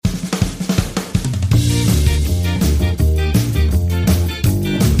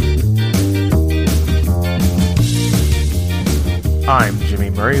I'm Jimmy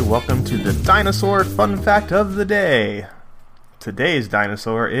Murray. Welcome to the Dinosaur Fun Fact of the Day. Today's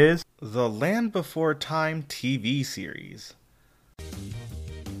dinosaur is the Land Before Time TV series.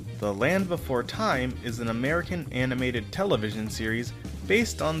 The Land Before Time is an American animated television series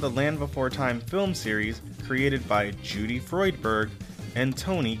based on the Land Before Time film series created by Judy Freudberg and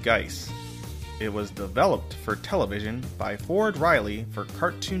Tony Geiss. It was developed for television by Ford Riley for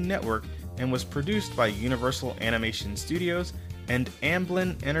Cartoon Network and was produced by Universal Animation Studios and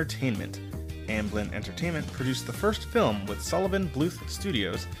Amblin Entertainment. Amblin Entertainment produced the first film with Sullivan Bluth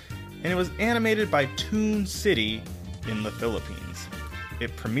Studios, and it was animated by Toon City in the Philippines.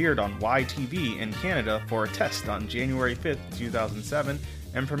 It premiered on YTV in Canada for a test on January 5th, 2007,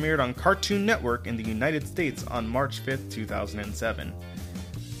 and premiered on Cartoon Network in the United States on March 5th, 2007.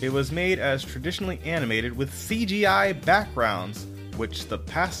 It was made as traditionally animated with CGI backgrounds, which the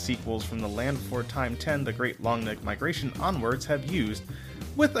past sequels from The Land Before Time 10, The Great Long Migration onwards have used,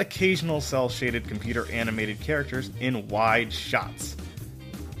 with occasional cel-shaded computer animated characters in wide shots.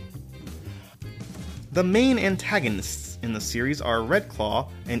 The main antagonists in the series are Red Claw,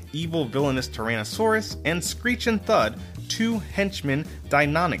 an evil villainous Tyrannosaurus, and Screech and Thud, two henchmen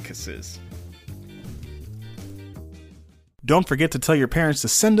Deinonychuses. Don't forget to tell your parents to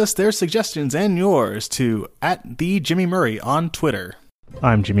send us their suggestions and yours to @TheJimmyMurray on Twitter.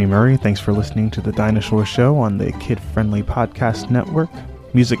 I'm Jimmy Murray. Thanks for listening to The Dinosaur Show on the Kid-Friendly Podcast Network.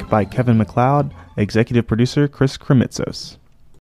 Music by Kevin MacLeod. Executive producer Chris Kremitzos.